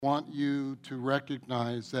Want you to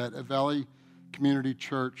recognize that at Valley Community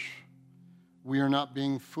Church, we are not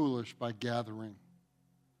being foolish by gathering.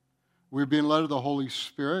 We're being led of the Holy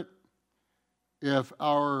Spirit. If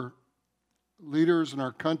our leaders in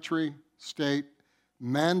our country, state,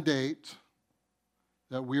 mandate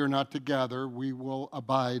that we are not to gather, we will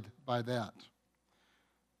abide by that.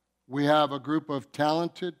 We have a group of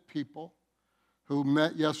talented people who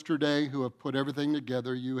met yesterday who have put everything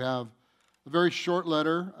together. You have a very short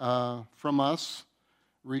letter from us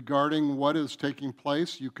regarding what is taking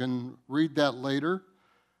place. You can read that later.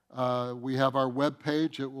 We have our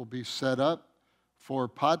webpage. It will be set up for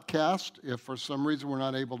podcast. If for some reason we're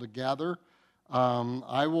not able to gather,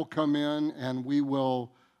 I will come in and we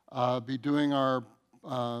will be doing our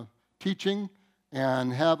teaching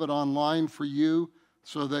and have it online for you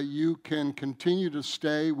so that you can continue to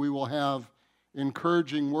stay. We will have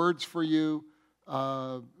encouraging words for you.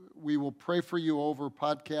 We will pray for you over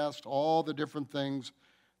podcast, all the different things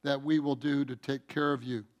that we will do to take care of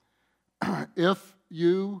you. If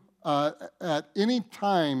you at any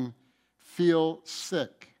time feel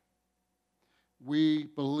sick, we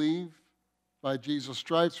believe by Jesus'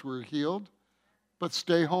 stripes we're healed, but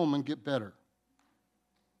stay home and get better.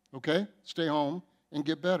 Okay? Stay home and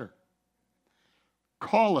get better.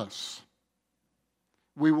 Call us.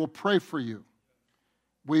 We will pray for you.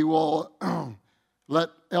 We will let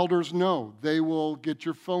elders know. They will get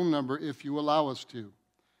your phone number if you allow us to.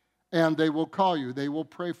 And they will call you. They will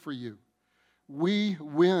pray for you. We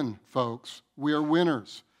win, folks. We are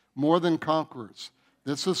winners, more than conquerors.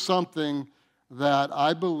 This is something that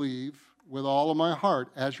I believe with all of my heart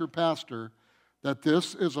as your pastor, that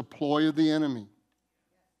this is a ploy of the enemy.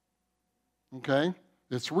 Okay?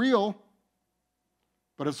 It's real,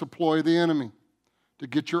 but it's a ploy of the enemy to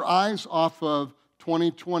get your eyes off of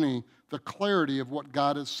 2020, the clarity of what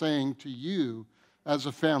God is saying to you as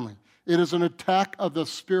a family. It is an attack of the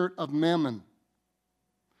spirit of Mammon,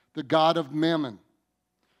 the god of Mammon.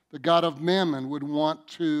 The god of Mammon would want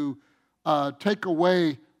to take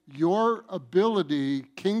away your ability,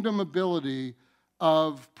 kingdom ability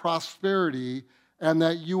of prosperity, and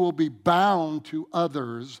that you will be bound to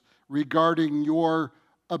others regarding your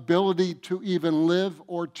ability to even live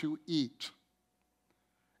or to eat.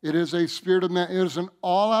 It is a spirit of man. It is an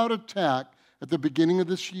all-out attack at the beginning of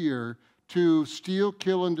this year to steal,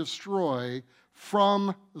 kill, and destroy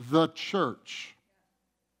from the church.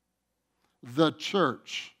 The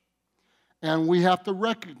church. And we have to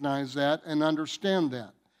recognize that and understand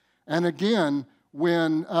that. And again,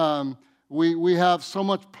 when we have so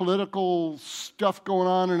much political stuff going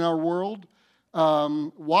on in our world,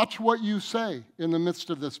 watch what you say in the midst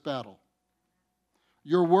of this battle.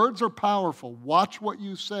 Your words are powerful. Watch what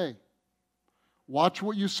you say. Watch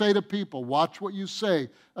what you say to people. Watch what you say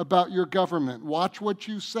about your government. Watch what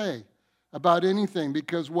you say about anything,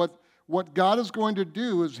 because what God is going to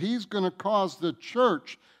do is He's going to cause the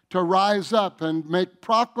church to rise up and make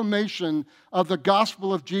proclamation of the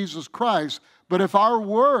gospel of Jesus Christ. But if our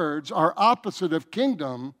words are opposite of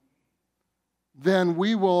kingdom, then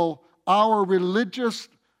our religious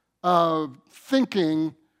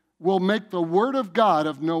thinking will make the word of God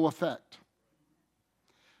of no effect.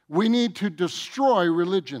 We need to destroy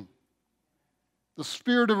religion, the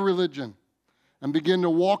spirit of religion, and begin to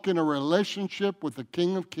walk in a relationship with the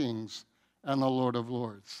King of Kings and the Lord of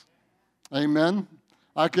Lords. Amen?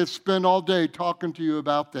 I could spend all day talking to you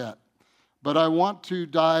about that, but I want to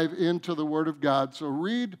dive into the Word of God. So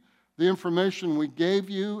read the information we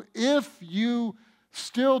gave you. If you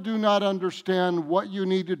still do not understand what you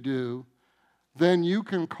need to do, then you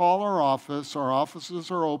can call our office. Our offices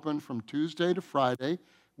are open from Tuesday to Friday.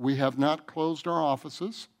 We have not closed our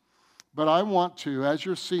offices. But I want to, as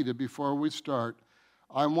you're seated before we start,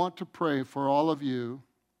 I want to pray for all of you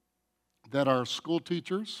that are school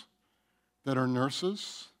teachers, that are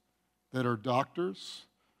nurses, that are doctors,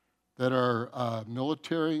 that are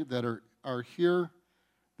military, that are here,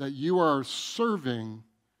 that you are serving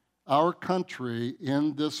our country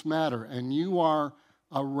in this matter, and you are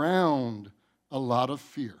around a lot of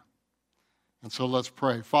fear. And so let's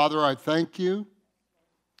pray. Father, I thank you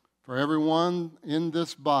for everyone in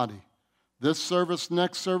this body, this service,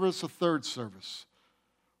 next service, a third service.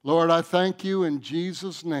 Lord, I thank you in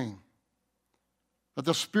Jesus' name that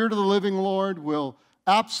the Spirit of the living Lord will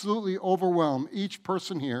absolutely overwhelm each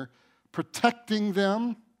person here, protecting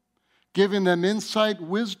them, giving them insight,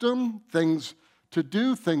 wisdom, things to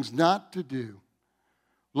do, things not to do.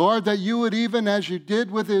 Lord, that you would, even as you did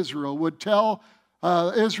with Israel, would tell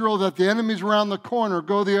Israel that the enemy's around the corner,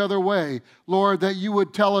 go the other way. Lord, that you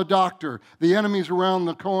would tell a doctor, the enemy's around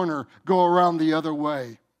the corner, go around the other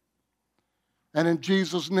way. And in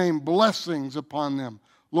Jesus' name, blessings upon them.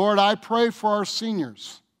 Lord, I pray for our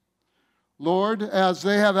seniors. Lord, as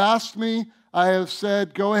they have asked me, I have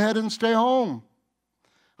said, go ahead and stay home.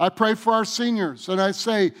 I pray for our seniors, and I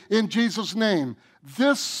say, in Jesus' name,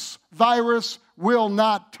 this virus will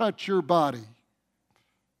not touch your body.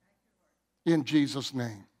 In Jesus'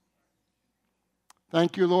 name.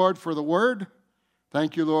 Thank you, Lord, for the word.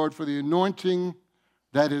 Thank you, Lord, for the anointing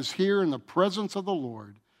that is here in the presence of the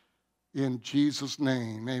Lord. In Jesus'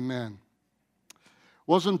 name, amen.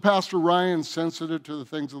 Wasn't Pastor Ryan sensitive to the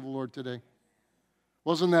things of the Lord today?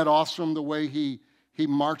 Wasn't that awesome the way he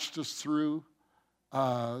marched us through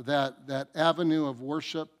that avenue of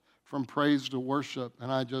worship, from praise to worship?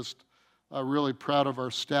 And I just really proud of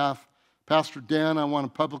our staff. Pastor Dan, I want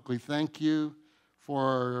to publicly thank you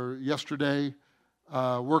for yesterday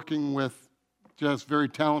working with just very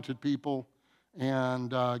talented people and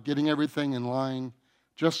getting everything in line.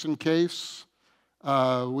 Just in case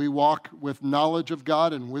we walk with knowledge of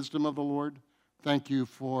God and wisdom of the Lord. Thank you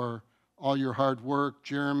for all your hard work,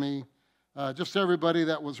 Jeremy, just everybody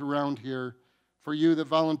that was around here. For you that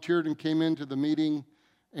volunteered and came into the meeting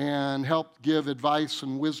and helped give advice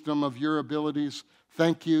and wisdom of your abilities,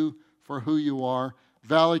 thank you for who you are.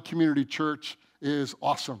 Valley Community Church is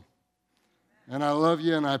awesome. And I love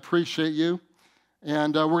you and I appreciate you.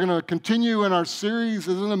 And we're going to continue in our series.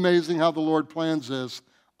 Isn't it amazing how the Lord plans this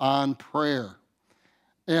on prayer?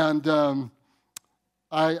 And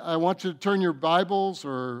I want you to turn your Bibles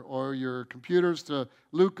or your computers to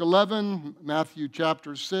Luke 11, Matthew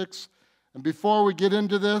chapter 6. And before we get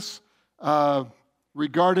into this,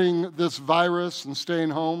 regarding this virus and staying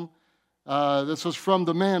home, this is from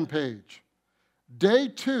the Man page. Day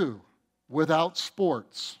 2 without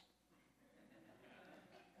sports.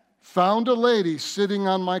 Found a lady sitting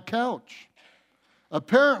on my couch.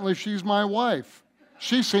 Apparently, she's my wife.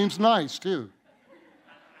 She seems nice, too.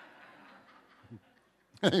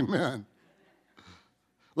 Amen.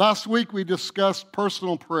 Last week, we discussed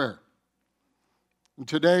personal prayer. And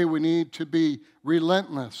today, we need to be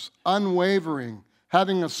relentless, unwavering,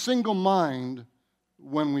 having a single mind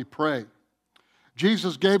when we pray.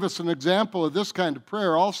 Jesus gave us an example of this kind of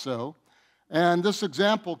prayer also. And this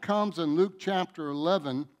example comes in Luke chapter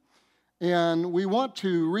 11. And we want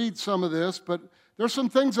to read some of this, but there's some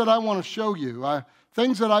things that I want to show you,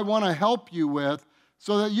 things that I want to help you with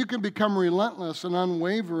so that you can become relentless and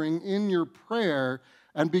unwavering in your prayer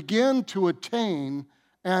and begin to attain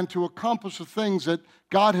and to accomplish the things that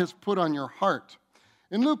God has put on your heart.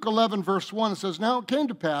 In Luke 11, verse 1, it says, Now it came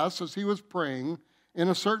to pass as he was praying in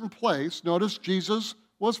a certain place, notice Jesus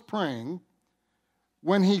was praying,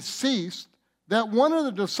 when he ceased, that one of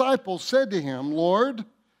the disciples said to him, Lord,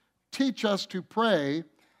 teach us to pray,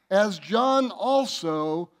 as John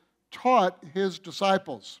also taught his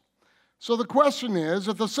disciples. So the question is,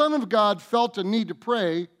 if the Son of God felt a need to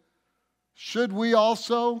pray, should we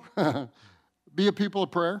also be a people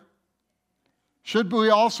of prayer? Should we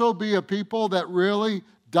also be a people that really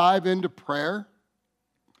dive into prayer?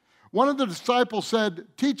 One of the disciples said,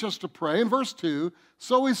 teach us to pray. In verse 2,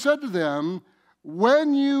 so he said to them,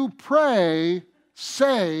 when you pray,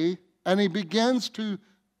 say, and he begins to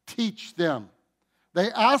teach them.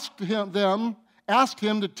 They asked him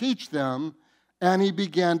to teach them, and he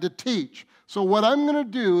began to teach. So what I'm going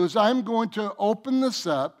to do is I'm going to open this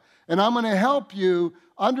up, and I'm going to help you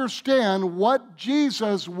understand what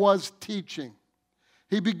Jesus was teaching.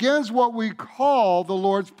 He begins what we call the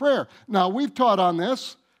Lord's Prayer. Now, we've taught on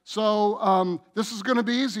this, so this is going to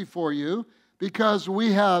be easy for you because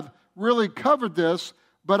we have really covered this,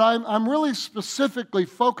 but I'm really specifically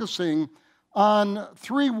focusing on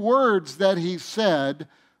 3 words that he said,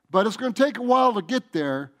 but it's going to take a while to get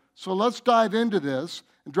there. So let's dive into this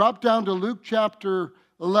and drop down to Luke chapter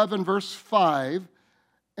 11, verse 5.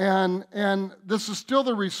 And this is still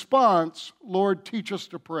the response, Lord, teach us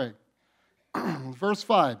to pray. Verse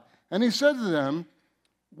 5, and he said to them,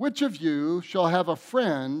 which of you shall have a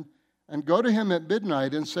friend and go to him at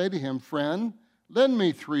midnight and say to him, friend, lend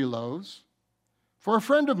me 3 loaves? For a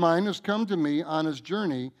friend of mine has come to me on his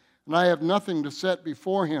journey, and I have nothing to set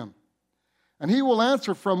before him. And he will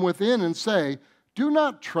answer from within and say, do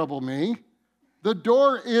not trouble me. The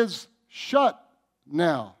door is shut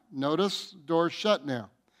now. Notice, door is shut now.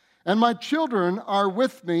 And my children are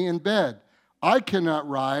with me in bed. I cannot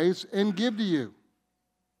rise and give to you.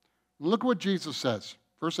 Look what Jesus says.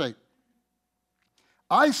 Verse 8.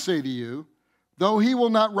 I say to you, though he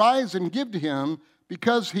will not rise and give to him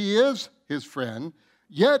because he is his friend,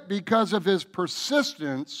 yet because of his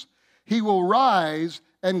persistence, he will rise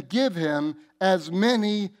and give him as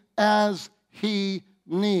many as he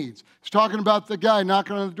needs. He's talking about the guy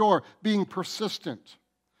knocking on the door, being persistent.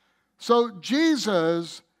 So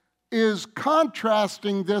Jesus is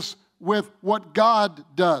contrasting this with what God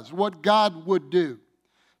does, what God would do.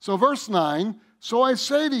 So verse 9, so I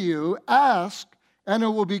say to you, ask, and it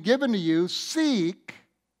will be given to you. Seek,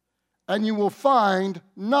 and you will find.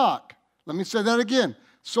 Knock. Let me say that again.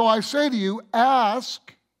 So I say to you,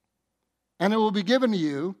 ask, and it will be given to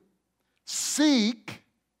you. Seek,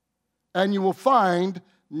 and you will find.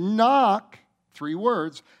 Knock, 3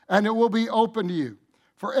 words, and it will be open to you.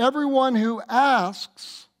 For everyone who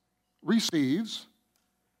asks receives,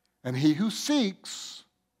 and he who seeks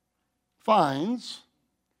finds,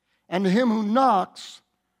 and to him who knocks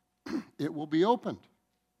it will be opened.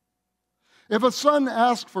 If a son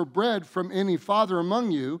asks for bread from any father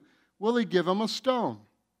among you, will he give him a stone?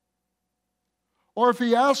 Or if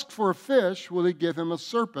he asks for a fish, will he give him a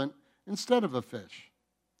serpent instead of a fish?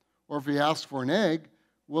 Or if he asks for an egg,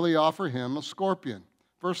 will he offer him a scorpion?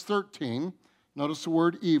 Verse 13, notice the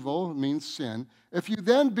word evil, it means sin. If you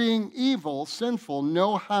then, being evil, sinful,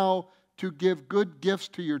 know how to give good gifts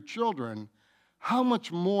to your children, how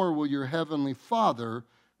much more will your heavenly Father,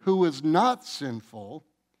 who is not sinful,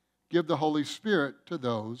 give the Holy Spirit to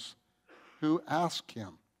those who ask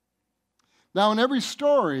him? Now, in every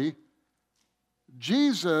story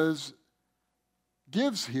Jesus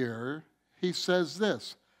gives here, he says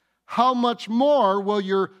this, how much more will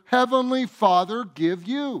your heavenly Father give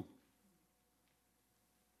you?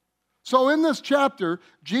 So in this chapter,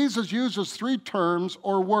 Jesus uses 3 terms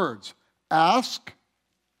or words: ask,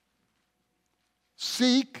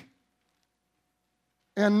 seek,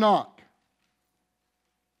 and knock.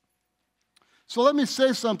 So let me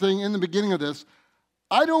say something in the beginning of this.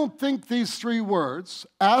 I don't think these 3 words,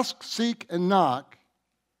 ask, seek, and knock,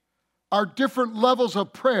 are different levels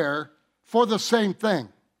of prayer for the same thing.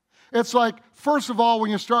 It's like, first of all,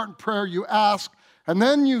 when you start in prayer, you ask, and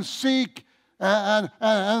then you seek,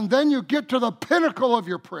 and then you get to the pinnacle of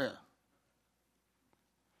your prayer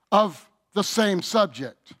of the same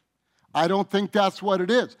subject. I don't think that's what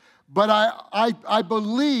it is. But I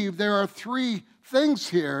believe there are 3 things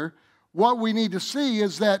here. What we need to see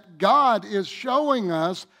is that God is showing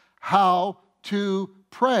us how to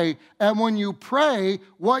pray. And when you pray,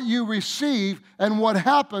 what you receive and what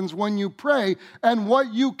happens when you pray and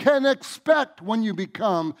what you can expect when you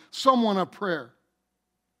become someone of prayer.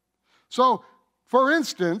 So, for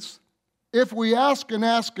instance, if we ask and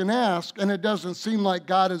ask and ask and it doesn't seem like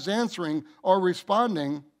God is answering or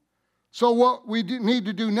responding, so what we need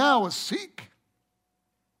to do now is seek.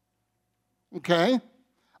 Okay?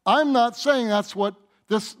 I'm not saying that's what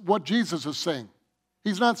Jesus is saying.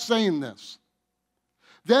 He's not saying this.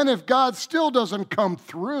 Then if God still doesn't come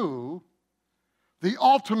through, the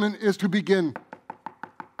ultimate is to begin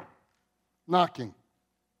knocking.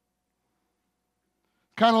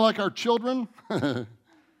 Kind of like our children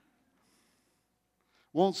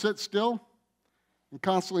won't sit still and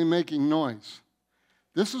constantly making noise.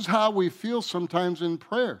 This is how we feel sometimes in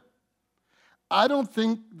prayer. I don't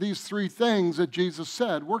think these 3 things that Jesus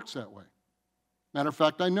said works that way. Matter of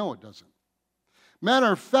fact, I know it doesn't.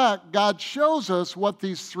 Matter of fact, God shows us what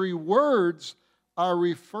these 3 words are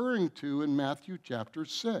referring to in Matthew chapter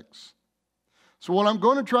 6. So what I'm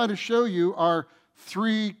going to try to show you are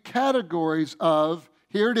 3 categories of,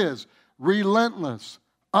 here it is, relentless,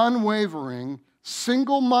 unwavering,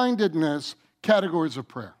 single-mindedness categories of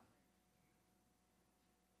prayer.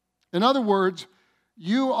 In other words,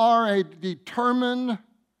 you are a determined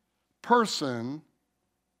person,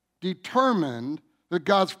 determined that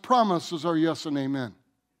God's promises are yes and amen.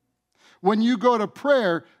 When you go to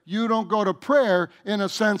prayer, you don't go to prayer in a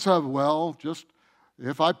sense of, well, just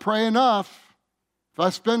if I pray enough, if I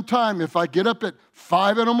spend time, if I get up at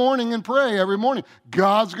 5 in the morning and pray every morning,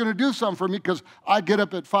 God's going to do something for me because I get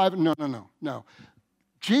up at 5. No.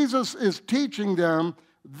 Jesus is teaching them,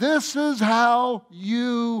 this is how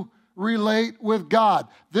you relate with God.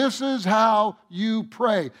 This is how you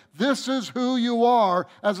pray. This is who you are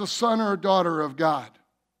as a son or a daughter of God.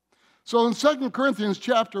 So in 2 Corinthians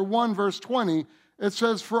chapter 1, verse 20, it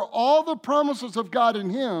says, for all the promises of God in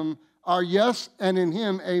him are yes, and in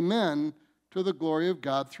him amen, to the glory of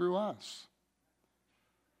God through us.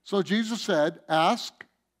 So Jesus said, ask,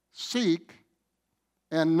 seek,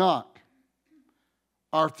 and knock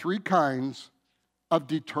are 3 kinds of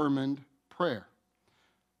determined prayer.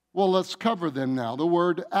 Well, let's cover them now. The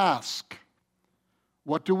word ask.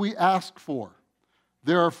 What do we ask for?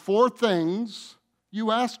 There are 4 things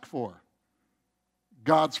you ask for: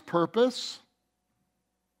 God's purpose,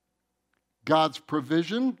 God's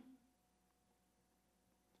provision,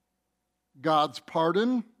 God's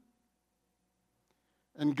pardon,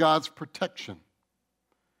 and God's protection.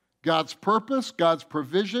 God's purpose, God's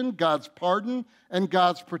provision, God's pardon, and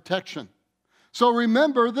God's protection. So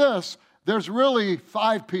remember this, there's really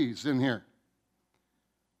 5 P's in here.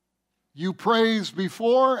 You praise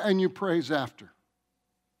before and you praise after.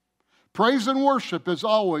 Praise and worship is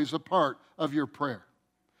always a part of your prayer.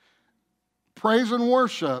 Praise and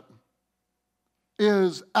worship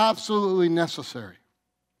is absolutely necessary.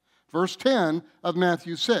 Verse 10 of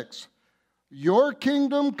Matthew 6. Your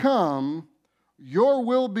kingdom come, your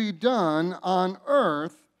will be done on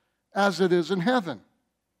earth as it is in heaven.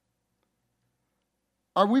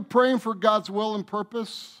 Are we praying for God's will and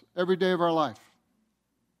purpose every day of our life?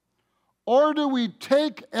 Or do we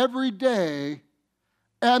take every day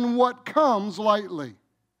and what comes lightly?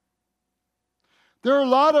 There are a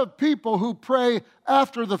lot of people who pray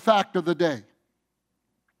after the fact of the day.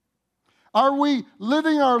 Are we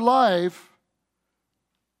living our life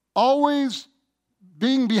always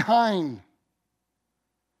being behind?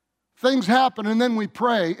 Things happen and then we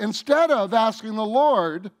pray instead of asking the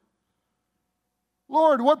Lord,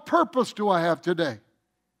 Lord, what purpose do I have today?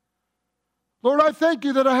 Lord, I thank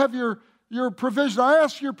you that I have your provision. I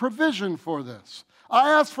ask your provision for this.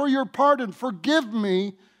 I ask for your pardon. Forgive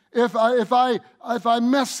me if I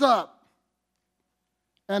mess up.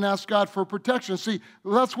 And ask God for protection. See,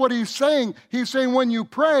 that's what he's saying. He's saying when you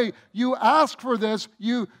pray, you ask for this,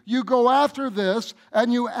 you go after this,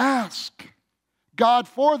 and you ask God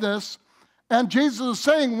for this. And Jesus is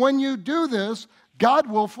saying when you do this, God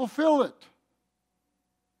will fulfill it.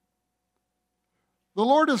 The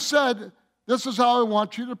Lord has said, this is how I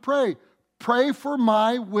want you to pray. Pray for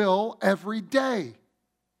my will every day.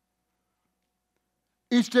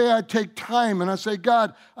 Each day I take time and I say,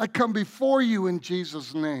 God, I come before you in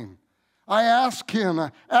Jesus' name. I ask him,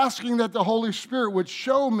 asking that the Holy Spirit would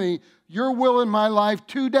show me your will in my life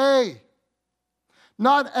today.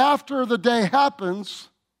 Not after the day happens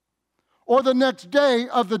or the next day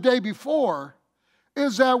of the day before.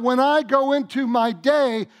 Is that when I go into my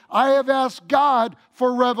day, I have asked God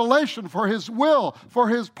for revelation, for his will, for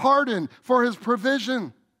his pardon, for his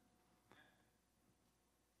provision.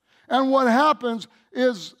 And what happens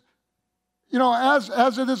is,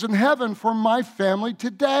 as it is in heaven for my family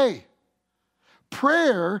today.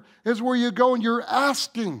 Prayer is where you go and you're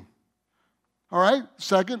asking. All right?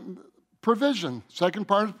 Second, provision. Second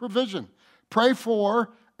part is provision. Pray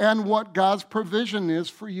for and what God's provision is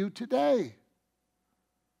for you today.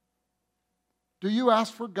 Do you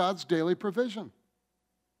ask for God's daily provision?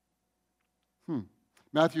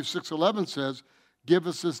 Matthew 6:11 says, give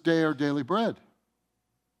us this day our daily bread.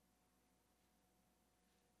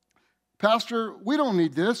 Pastor, we don't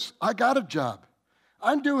need this. I got a job.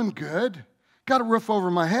 I'm doing good. Got a roof over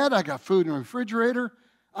my head. I got food in the refrigerator.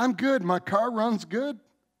 I'm good. My car runs good.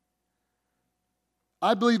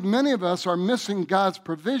 I believe many of us are missing God's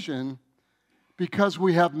provision because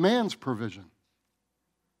we have man's provision.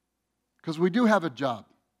 Because we do have a job.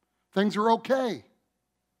 Things are okay.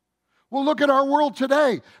 Well, look at our world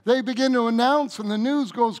today. They begin to announce and the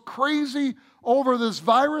news goes crazy over this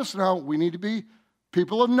virus. Now, we need to be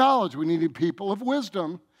people of knowledge. We need people of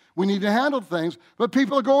wisdom. We need to handle things. But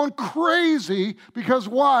people are going crazy because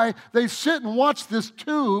why? They sit and watch this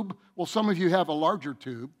tube. Well, some of you have a larger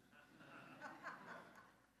tube.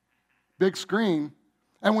 Big screen.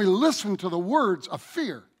 And we listen to the words of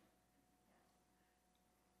fear.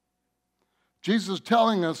 Jesus is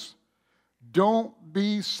telling us, don't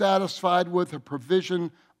be satisfied with the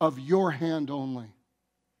provision of your hand only.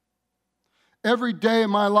 Every day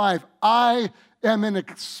of my life, I am in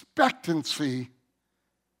expectancy,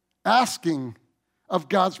 asking of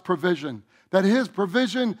God's provision, that his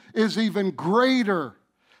provision is even greater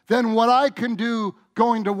than what I can do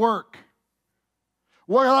going to work,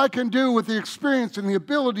 what I can do with the experience and the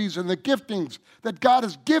abilities and the giftings that God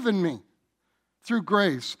has given me through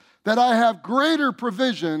grace, that I have greater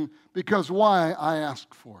provision because why? I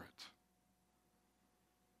asked for it.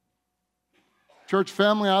 Church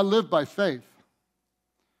family, I live by faith.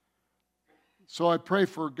 So I pray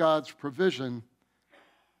for God's provision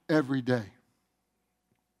every day.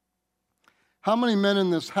 How many men in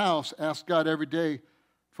this house ask God every day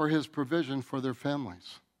for his provision for their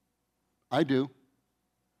families? I do.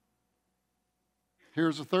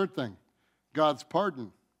 Here's the third thing, God's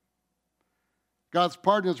pardon. God's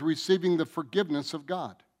pardon is receiving the forgiveness of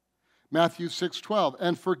God. Matthew 6:12,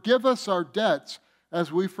 and forgive us our debts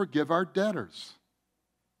as we forgive our debtors.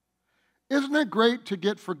 Isn't it great to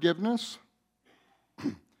get forgiveness?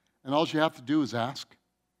 And all you have to do is ask.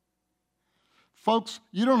 Folks,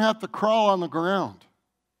 you don't have to crawl on the ground.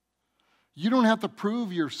 You don't have to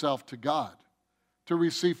prove yourself to God to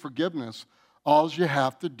receive forgiveness. All you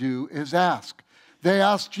have to do is ask. They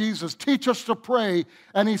asked Jesus, teach us to pray,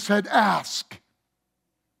 and he said, ask.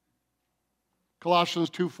 Colossians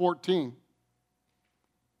 2:14.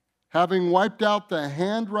 Having wiped out the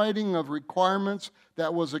handwriting of requirements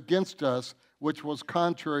that was against us, which was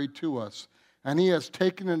contrary to us. And he has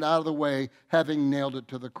taken it out of the way, having nailed it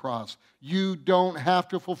to the cross. You don't have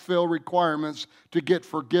to fulfill requirements to get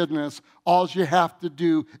forgiveness. All you have to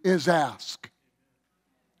do is ask.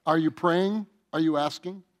 Are you praying? Are you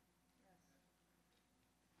asking?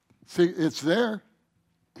 See, it's there.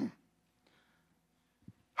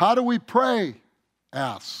 How do we pray?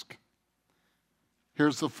 Ask.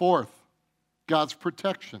 Here's the fourth, God's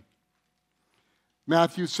protection.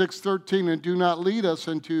 Matthew 6:13, and do not lead us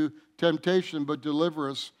into temptation, but deliver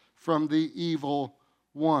us from the evil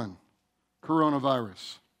one,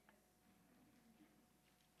 coronavirus.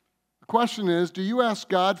 The question is, do you ask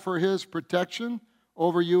God for his protection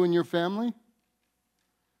over you and your family?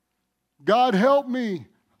 God, help me.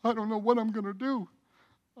 I don't know what I'm going to do.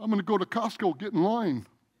 I'm going to go to Costco, get in line.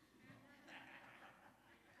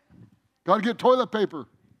 Got to get toilet paper.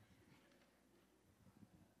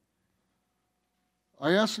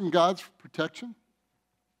 Are you asking God's protection?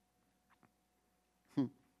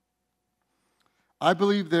 I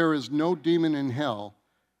believe there is no demon in hell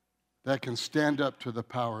that can stand up to the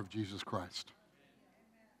power of Jesus Christ.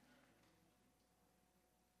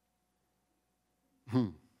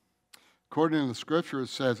 According to the scripture, it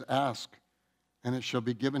says, ask, and it shall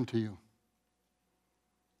be given to you.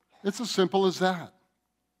 It's as simple as that.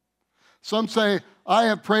 Some say, I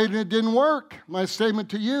have prayed and it didn't work. My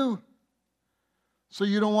statement to you, so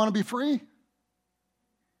you don't want to be free?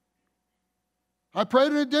 I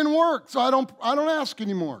prayed and it didn't work, so I don't ask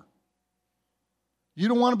anymore. You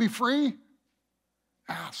don't want to be free?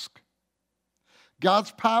 Ask.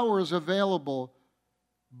 God's power is available,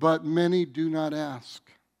 but many do not ask.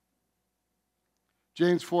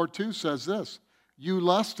 James 4:2 says this, you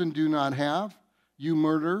lust and do not have, you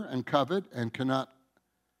murder and covet and cannot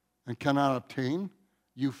obtain,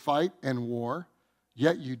 you fight and war,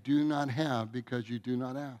 yet you do not have because you do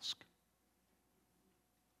not ask.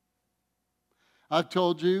 I've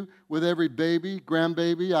told you, with every baby,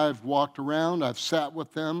 grandbaby, I've walked around, I've sat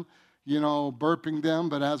with them, burping them,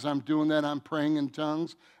 but as I'm doing that, I'm praying in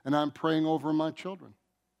tongues, and I'm praying over my children.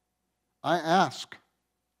 I ask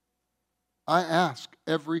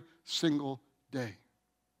every single day.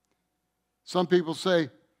 Some people say,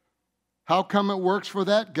 how come it works for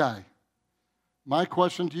that guy? My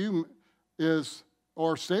question to you is,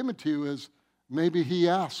 or statement to you is, maybe he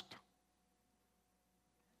asked.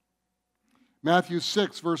 Matthew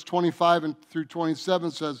 6, verse 25 through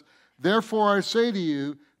 27 says, therefore I say to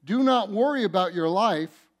you, do not worry about your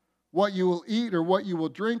life, what you will eat or what you will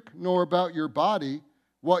drink, nor about your body,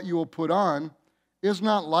 what you will put on. Is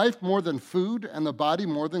not life more than food, and the body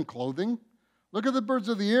more than clothing? Look at the birds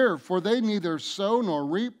of the air, for they neither sow nor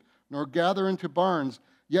reap nor gather into barns,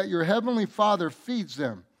 yet your heavenly Father feeds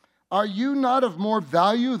them. Are you not of more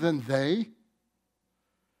value than they?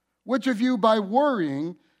 Which of you by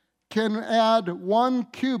worrying can add 1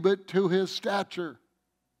 cubit to his stature?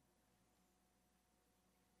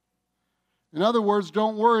 In other words,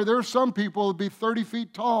 don't worry. There are some people who would be 30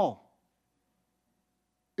 feet tall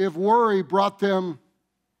if worry brought them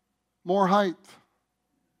more height.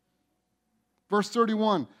 Verse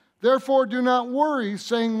 31, therefore do not worry,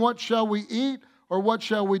 saying, what shall we eat, or what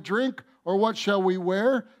shall we drink, or what shall we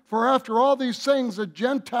wear? For after all these things the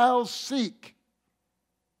Gentiles seek.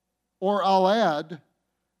 Or I'll add,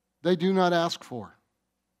 they do not ask for.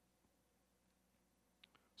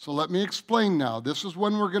 So let me explain now. This is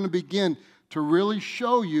when we're going to begin to really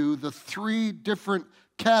show you the 3 different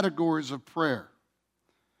categories of prayer.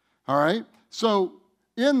 All right? So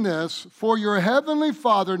in this, for your heavenly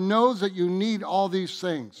Father knows that you need all these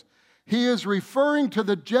things. He is referring to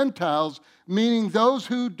the Gentiles, meaning those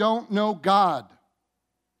who don't know God.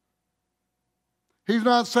 He's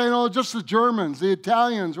not saying, oh, just the Germans, the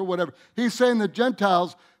Italians, or whatever. He's saying the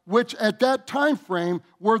Gentiles, which at that time frame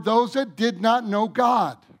were those that did not know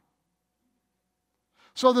God.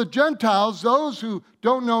 So the Gentiles, those who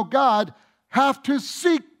don't know God, have to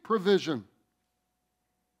seek provision.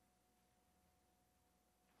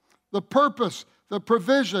 The purpose, the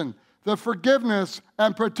provision, the forgiveness,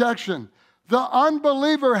 and protection. The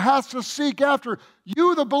unbeliever has to seek after.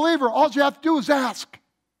 You, the believer, all you have to do is ask.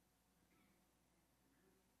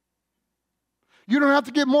 You don't have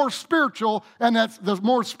to get more spiritual, and that's the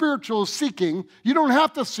more spiritual is seeking. You don't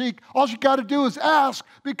have to seek. All you got to do is ask,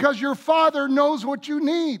 because your Father knows what you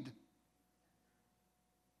need.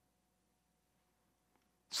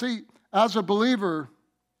 See, as a believer,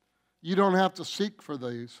 You don't have to seek for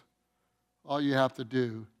these. All you have to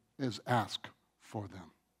do is ask for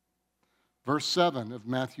them. Verse 7 of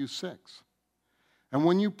Matthew 6. And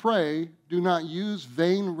when you pray, do not use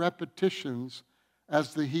vain repetitions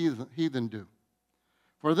as the heathen do.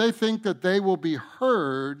 For they think that they will be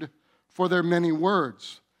heard for their many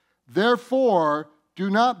words. Therefore, do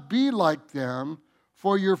not be like them,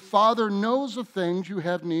 for your Father knows the things you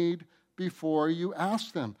have need before you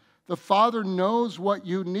ask them. The Father knows what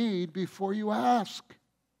you need before you ask.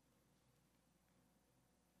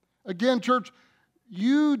 Again, church,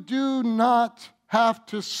 you do not have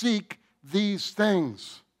to seek these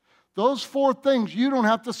things. Those 4 things you don't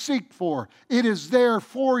have to seek for. It is there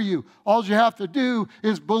for you. All you have to do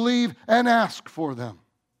is believe and ask for them.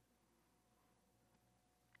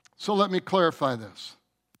 So let me clarify this.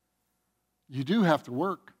 You do have to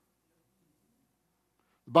work.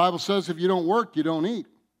 The Bible says if you don't work, you don't eat.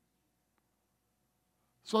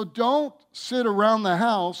 So don't sit around the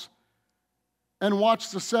house and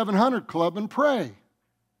watch the 700 Club and pray.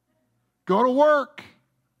 Go to work.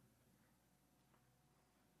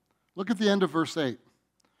 Look at the end of verse 8.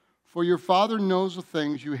 For your Father knows the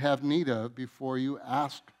things you have need of before you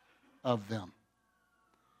ask of them.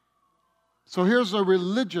 So here's a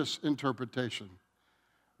religious interpretation.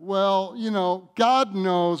 Well, God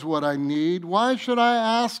knows what I need. Why should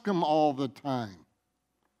I ask Him all the time?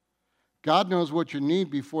 God knows what you need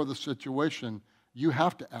before the situation. You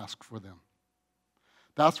have to ask for them.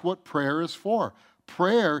 That's what prayer is for.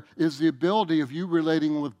 Prayer is the ability of you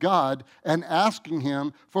relating with God and asking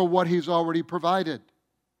Him for what He's already provided.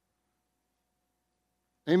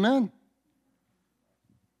 Amen?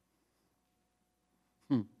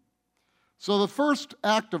 So the first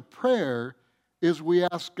act of prayer is we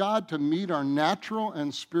ask God to meet our natural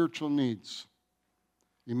and spiritual needs.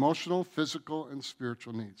 Emotional, physical, and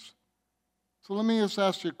spiritual needs. So let me just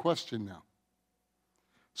ask you a question now.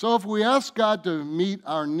 So if we ask God to meet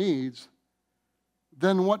our needs,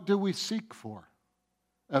 then what do we seek for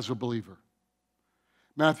as a believer?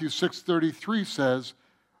 Matthew 6:33 says,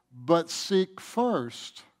 but seek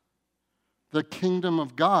first the kingdom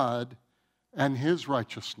of God and His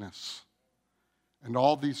righteousness, and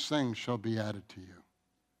all these things shall be added to you.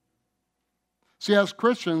 See, as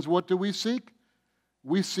Christians, what do we seek?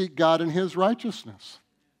 We seek God and His righteousness.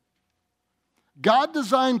 God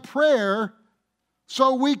designed prayer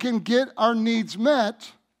so we can get our needs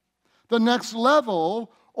met. The next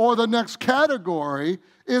level or the next category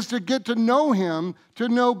is to get to know Him, to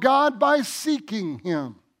know God by seeking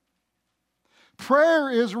Him. Prayer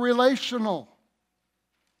is relational.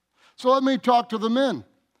 So let me talk to the men.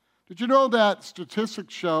 Did you know that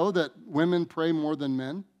statistics show that women pray more than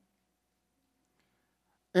men?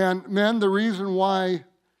 And men, the reason why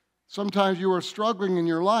sometimes you are struggling in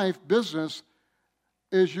your life, business,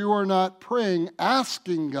 is you are not praying,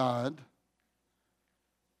 asking God,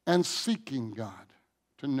 and seeking God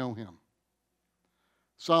to know Him.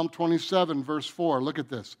 Psalm 27, verse 4, look at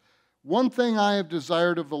this. One thing I have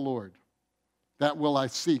desired of the Lord, that will I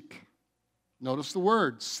seek. Notice the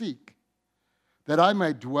word, seek. That I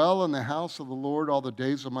may dwell in the house of the Lord all the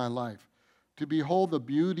days of my life, to behold the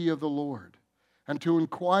beauty of the Lord, and to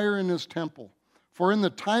inquire in His temple. For in the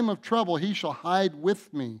time of trouble He shall hide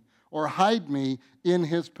with me, or hide me in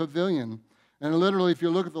His pavilion. And literally, if you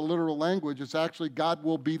look at the literal language, it's actually God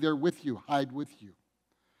will be there with you, hide with you.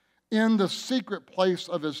 In the secret place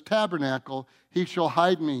of His tabernacle, He shall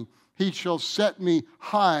hide me. He shall set me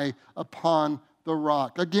high upon the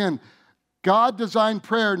rock. Again, God designed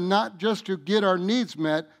prayer not just to get our needs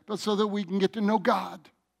met, but so that we can get to know God.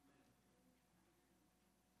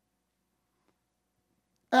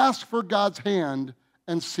 Ask for God's hand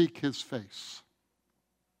and seek His face.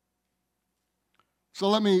 So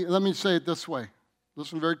let me say it this way.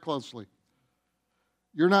 Listen very closely.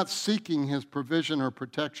 You're not seeking His provision or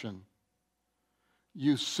protection.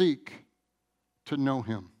 You seek to know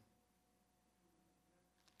Him.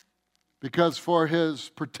 Because for His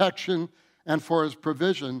protection and for His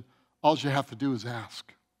provision, all you have to do is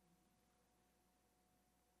ask.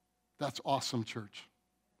 That's awesome, church.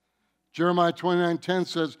 Jeremiah 29:10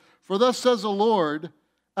 says, for thus says the Lord,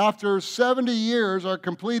 after 70 years are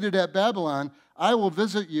completed at Babylon, I will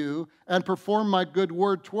visit you and perform my good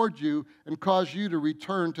word toward you and cause you to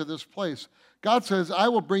return to this place. God says, I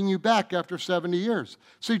will bring you back after 70 years.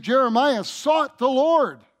 See, Jeremiah sought the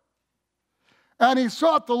Lord. And he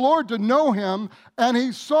sought the Lord to know Him, and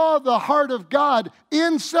he saw the heart of God.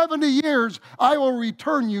 In 70 years, I will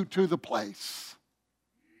return you to the place.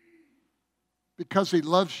 Because He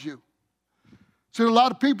loves you. See, a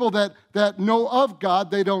lot of people that know of God,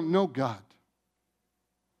 they don't know God.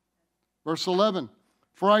 Verse 11,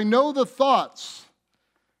 For I know the thoughts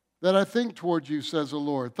that I think toward you, says the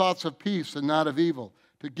Lord, thoughts of peace and not of evil,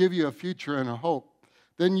 to give you a future and a hope.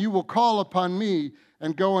 Then you will call upon me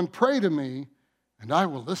and go and pray to me, and I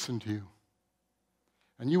will listen to you.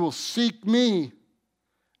 And you will seek me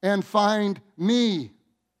and find me.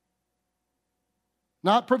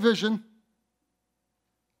 Not provision.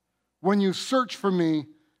 When you search for me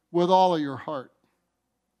with all of your heart.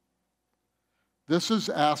 This is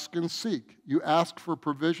ask and seek. You ask for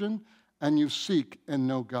provision and you seek and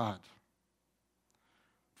know God.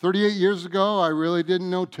 38 years ago, I really didn't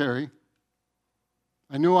know Terry.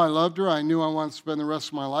 I knew I loved her. I knew I wanted to spend the rest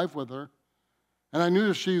of my life with her. And I knew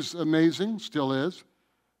that she's amazing, still is.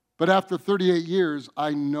 But after 38 years,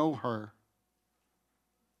 I know her.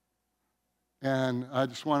 And I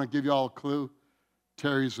just want to give you all a clue.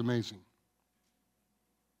 Terry's amazing.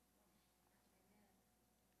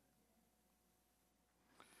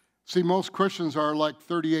 See, most Christians are like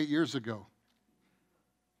 38 years ago.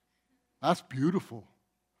 That's beautiful.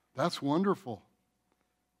 That's wonderful.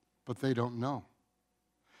 But they don't know.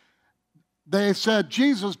 They said,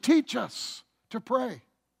 Jesus, teach us to pray.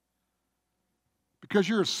 Because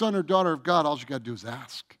you're a son or daughter of God, all you got to do is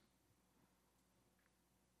ask.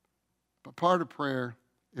 But part of prayer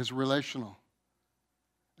is relational.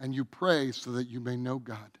 And you pray so that you may know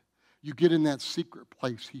God. You get in that secret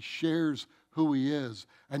place. He shares who he is,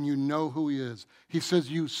 and you know who he is. He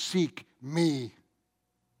says, you seek me.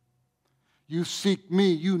 You seek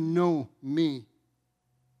me. You know me.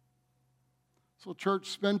 So, church,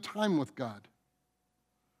 spend time with God.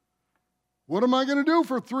 What am I going to do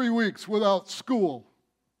for 3 weeks without school?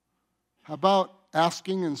 How about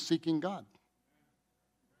asking and seeking God?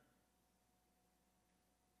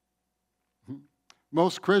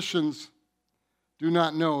 Most Christians do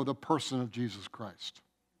not know the person of Jesus Christ.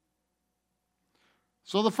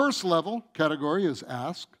 So the first level category is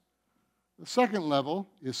ask. The second level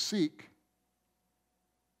is seek.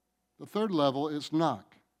 The third level is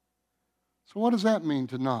knock. So what does that mean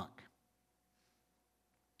to knock?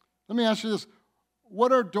 Let me ask you this.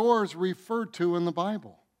 What are doors referred to in the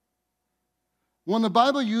Bible? When the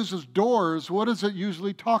Bible uses doors, what does it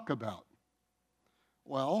usually talk about?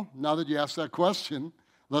 Well, now that you asked that question,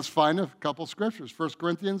 let's find a couple scriptures. 1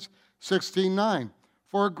 Corinthians 16:9.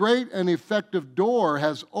 For a great and effective door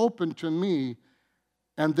has opened to me,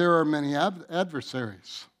 and there are many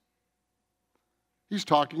adversaries. He's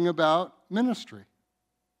talking about ministry.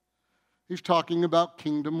 He's talking about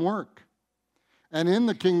kingdom work. And in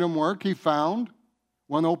the kingdom work, he found,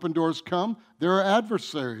 when open doors come, there are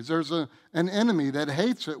adversaries. There's an enemy that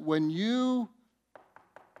hates it when you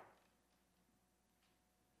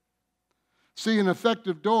see, an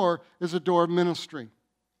effective door is a door of ministry.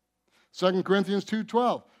 2 Corinthians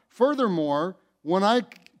 2:12. Furthermore, when I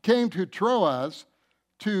came to Troas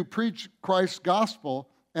to preach Christ's gospel,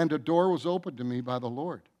 and a door was opened to me by the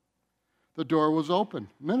Lord. The door was open,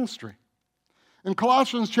 ministry. In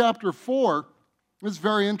Colossians chapter 4, it's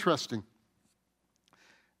very interesting.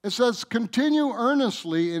 It says, continue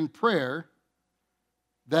earnestly in prayer,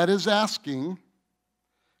 that is asking.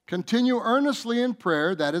 Continue earnestly in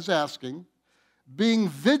prayer, that is asking. Being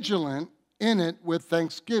vigilant in it with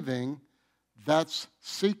thanksgiving, that's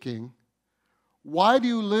seeking. Why do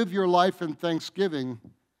you live your life in thanksgiving?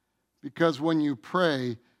 Because when you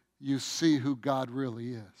pray, you see who God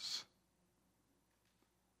really is.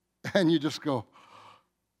 And you just go,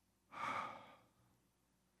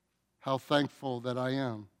 how thankful that I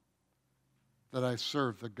am that I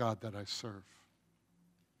serve the God that I serve.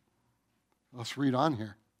 Let's read on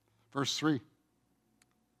here. Verse 3.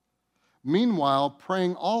 Meanwhile,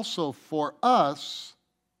 praying also for us,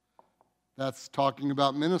 that's talking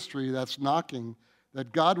about ministry, that's knocking,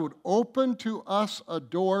 that God would open to us a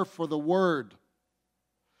door for the word,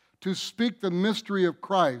 to speak the mystery of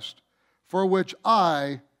Christ, for which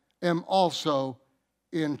I am also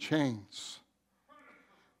in chains.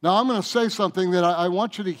 Now, I'm going to say something that I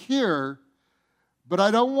want you to hear, but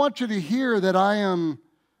I don't want you to hear that I am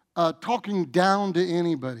talking down to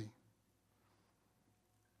anybody.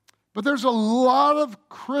 But there's a lot of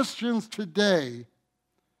Christians today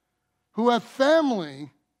who have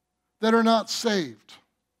family that are not saved,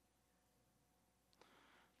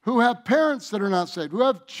 who have parents that are not saved, who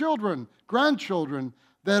have children, grandchildren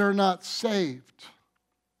that are not saved.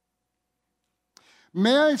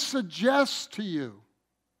 May I suggest to you,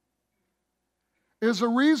 is a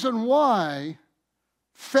reason why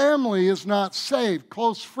family is not saved,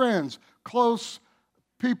 close friends, close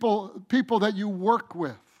people that you work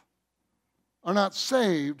with are not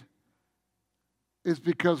saved, is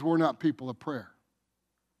because we're not people of prayer.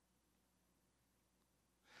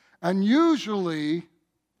 And usually,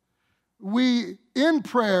 we, in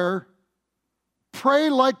prayer, pray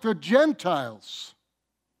like the Gentiles,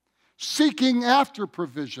 seeking after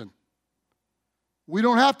provision. We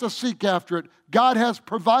don't have to seek after it. God has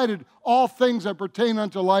provided all things that pertain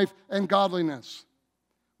unto life and godliness.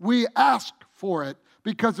 We ask for it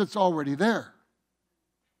because it's already there.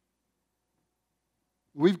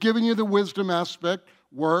 We've given you the wisdom aspect,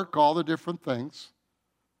 work, all the different things.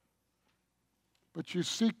 But you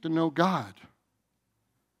seek to know God.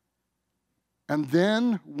 And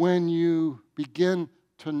then when you begin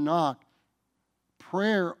to knock,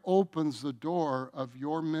 prayer opens the door of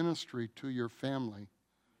your ministry to your family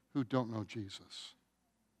who don't know Jesus.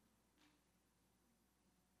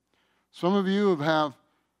 Some of you have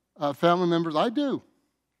family members. I do.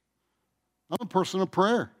 I'm a person of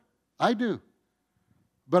prayer. I do.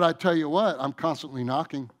 But I tell you what, I'm constantly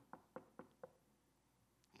knocking.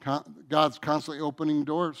 God's constantly opening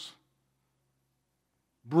doors,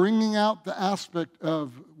 bringing out the aspect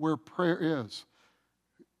of where prayer is.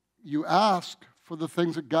 You ask for the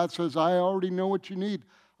things that God says, I already know what you need.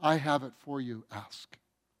 I have it for you. Ask.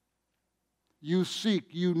 You seek,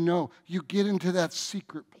 you know. You get into that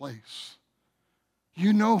secret place.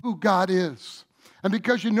 You know who God is. And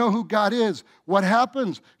because you know who God is, what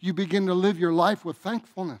happens? You begin to live your life with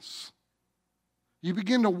thankfulness. You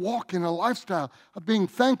begin to walk in a lifestyle of being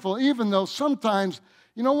thankful, even though sometimes,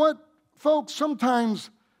 you know what, folks,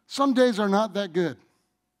 sometimes some days are not that good.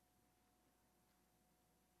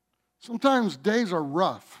 Sometimes days are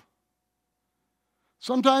rough.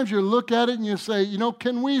 Sometimes you look at it and you say, you know,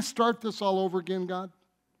 can we start this all over again, God?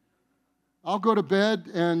 I'll go to bed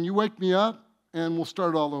and you wake me up and we'll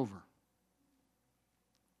start all over.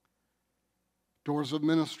 Doors of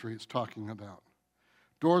ministry it's talking about.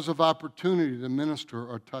 Doors of opportunity to minister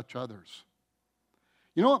or touch others.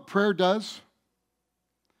 You know what prayer does?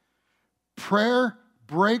 Prayer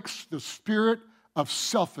breaks the spirit of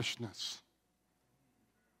selfishness.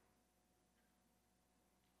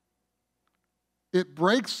 It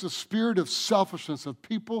breaks the spirit of selfishness of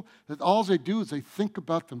people that all they do is they think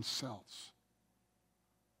about themselves.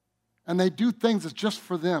 And they do things that's just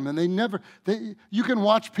for them. And you can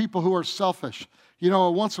watch people who are selfish. You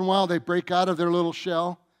know, once in a while they break out of their little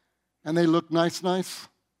shell and they look nice.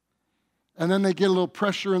 And then they get a little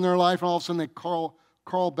pressure in their life and all of a sudden they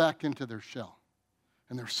crawl back into their shell.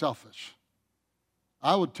 And they're selfish.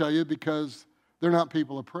 I would tell you because they're not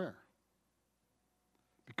people of prayer.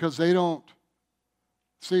 Because they don't.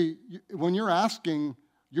 See, when you're asking,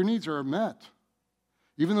 your needs are met.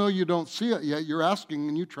 Even though you don't see it yet, you're asking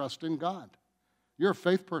and you trust in God. You're a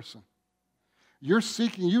faith person. You're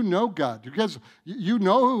seeking, you know God, because you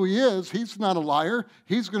know who He is. He's not a liar.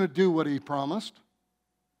 He's going to do what He promised.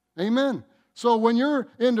 Amen. So when you're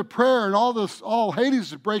into prayer and all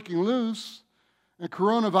Hades is breaking loose, and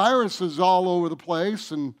coronavirus is all over the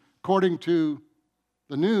place, and according to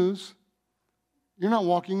the news, you're not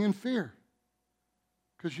walking in fear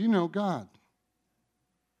because you know God.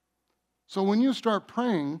 So when you start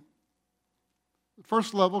praying, the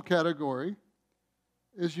first level category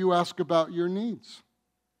is you ask about your needs.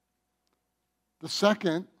 The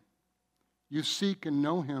second, you seek and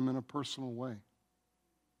know Him in a personal way.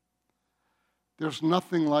 There's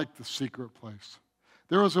nothing like the secret place.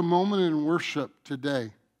 There was a moment in worship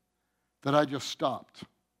today that I just stopped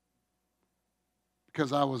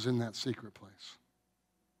because I was in that secret place.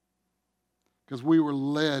 Because we were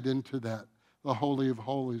led into that, the Holy of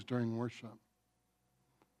Holies during worship.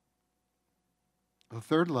 The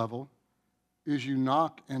third level is you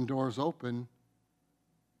knock and doors open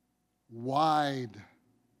wide.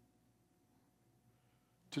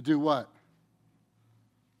 To do what?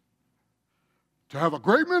 To have a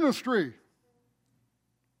great ministry.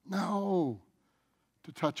 No,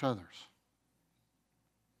 to touch others.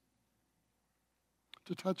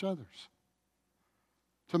 To touch others.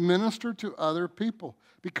 To minister to other people.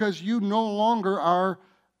 Because you no longer are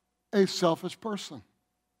a selfish person.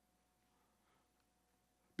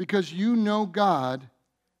 Because you know God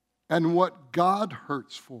and what God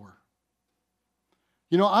hurts for.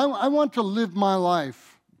 You know, I want to live my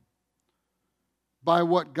life by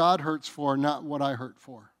what God hurts for, not what I hurt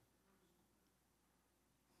for.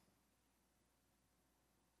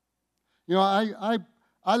 You know,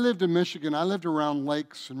 I lived in Michigan. I lived around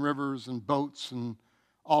lakes and rivers and boats and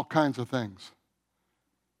all kinds of things.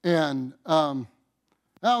 And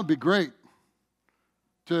that would be great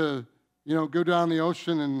to, you know, go down the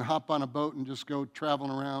ocean and hop on a boat and just go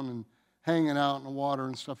traveling around and hanging out in the water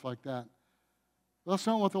and stuff like that. But that's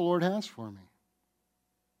not what the Lord has for me.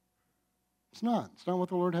 It's not. It's not what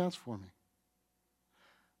the Lord has for me.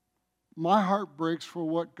 My heart breaks for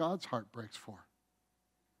what God's heart breaks for.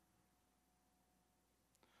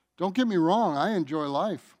 Don't get me wrong, I enjoy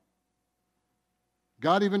life.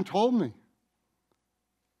 God even told me,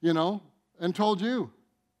 and told you,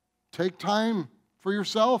 take time for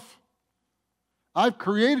yourself. I've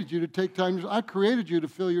created you to take time. I've created you to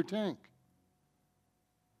fill your tank.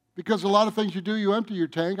 Because a lot of things you do, you empty your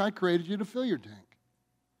tank. I created you to fill your tank.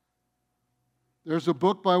 There's a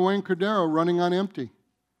book by Wayne Cordeiro, Running on Empty.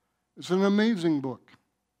 It's an amazing book.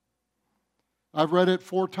 I've read it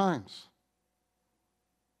 4 times.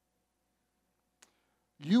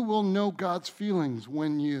 You will know God's feelings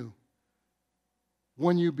when you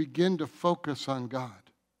begin to focus on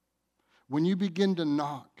God. When you begin to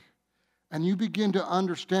knock and you begin to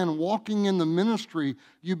understand, walking in the ministry,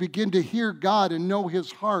 you begin to hear God and know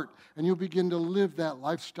His heart, and you'll begin to live that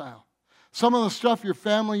lifestyle. Some of the stuff your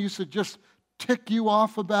family used to just tick you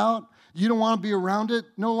off about, you don't want to be around it,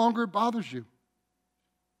 no longer bothers you.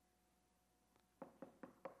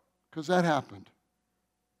 Because that happened.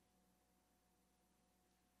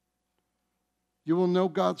 You will know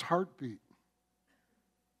God's heartbeat.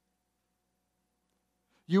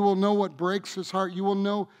 You will know what breaks His heart. You will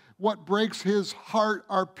know what breaks His heart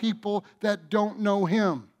are people that don't know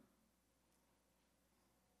Him.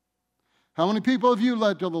 How many people have you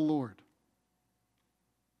led to the Lord?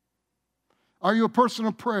 Are you a person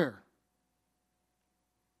of prayer?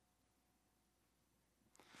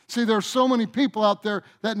 See, there are so many people out there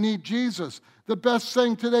that need Jesus. The best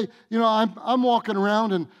thing today, I'm walking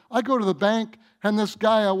around and I go to the bank, and this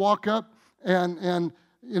guy, I walk up and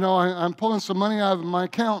I'm pulling some money out of my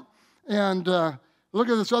account, and look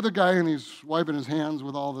at this other guy, and he's wiping his hands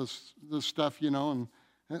with all this stuff, and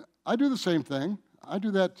I do the same thing. I do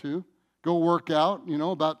that too. Go work out,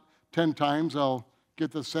 about 10 times I'll get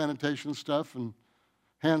the sanitation stuff and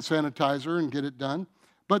hand sanitizer and get it done.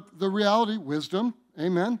 But the reality, wisdom,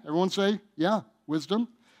 amen. Everyone say, yeah, wisdom.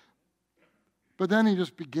 But then he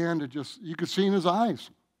just began to you could see in his eyes,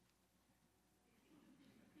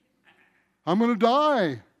 I'm going to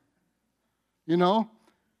die,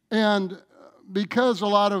 And because a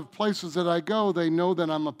lot of places that I go, they know that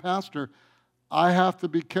I'm a pastor, I have to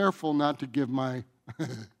be careful not to give my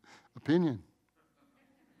opinion.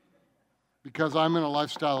 Because I'm in a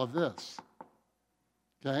lifestyle of this.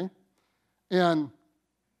 Okay? And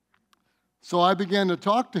so I began to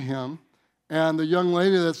talk to him, and the young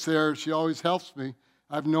lady that's there, she always helps me.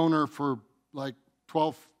 I've known her for like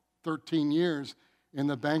 12, 13 years in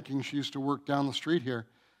the banking. She used to work down the street here.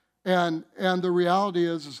 And the reality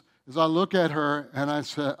is I look at her and I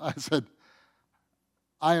said,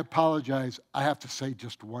 I apologize, I have to say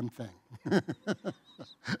just one thing. And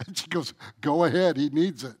she goes, go ahead, he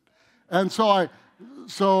needs it. And so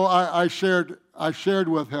I shared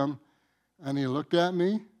with him, and he looked at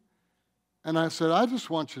me, and I said, I just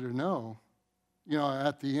want you to know,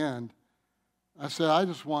 at the end, I said, I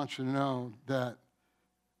just want you to know that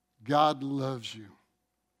God loves you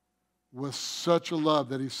with such a love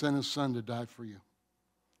that He sent His Son to die for you.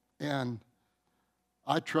 And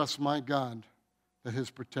I trust my God that His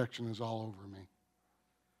protection is all over me.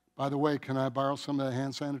 By the way, can I borrow some of that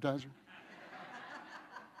hand sanitizer?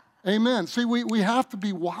 Amen. See, we have to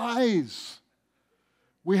be wise.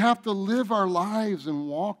 We have to live our lives and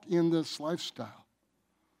walk in this lifestyle.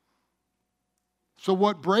 So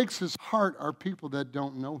what breaks His heart are people that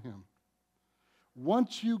don't know Him.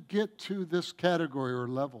 Once you get to this category or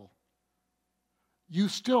level, you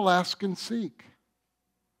still ask and seek.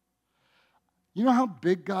 You know how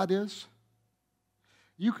big God is?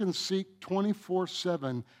 You can seek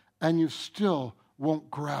 24/7 and you still won't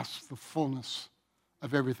grasp the fullness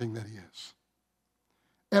of everything that He is.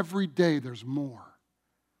 Every day there's more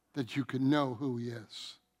that you can know who He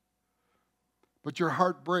is. But your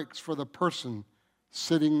heart breaks for the person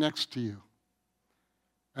sitting next to you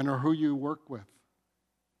and or who you work with,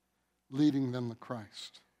 leading them to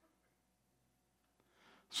Christ.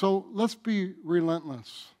 So let's be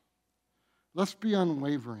relentless. Let's be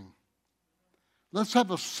unwavering. Let's have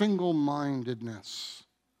a single-mindedness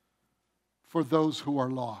for those who are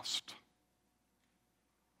lost.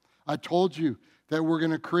 I told you that we're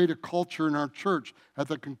going to create a culture in our church at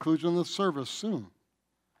the conclusion of the service soon.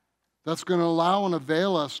 That's going to allow and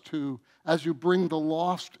avail us to, as you bring the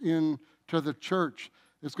lost into the church,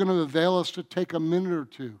 it's going to avail us to take a minute or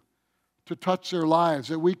two to touch their lives,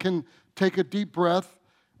 that we can take a deep breath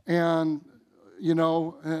and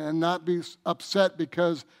not be upset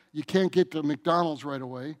because you can't get to McDonald's right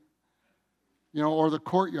away, or the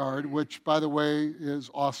Courtyard, which, by the way, is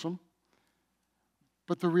awesome.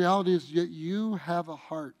 But the reality is that you have a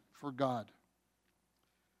heart for God.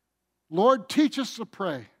 Lord, teach us to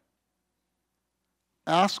pray.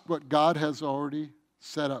 Ask what God has already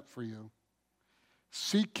set up for you.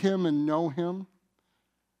 seek him and know him,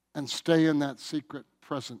 and stay in that secret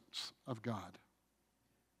presence of God.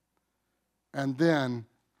 And then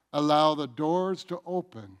allow the doors to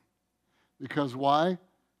open. Because why?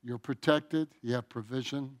 You're protected. You have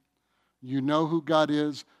provision. You know who God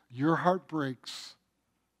is. Your heart breaks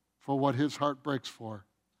for what his heart breaks for.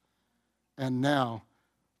 And now,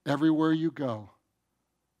 everywhere you go,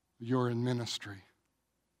 you're in ministry.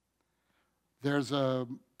 There's a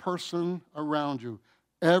person around you,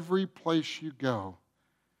 every place you go,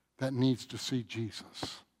 that needs to see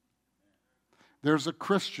Jesus. There's a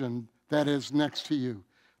Christian that is next to you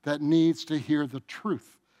that needs to hear the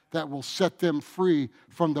truth that will set them free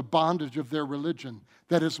from the bondage of their religion,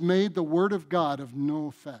 that has made the Word of God of no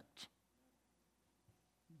effect.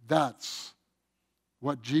 That's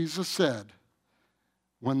what Jesus said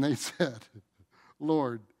when they said,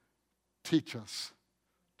 Lord, teach us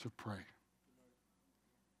to pray.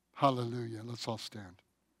 Hallelujah. Let's all stand.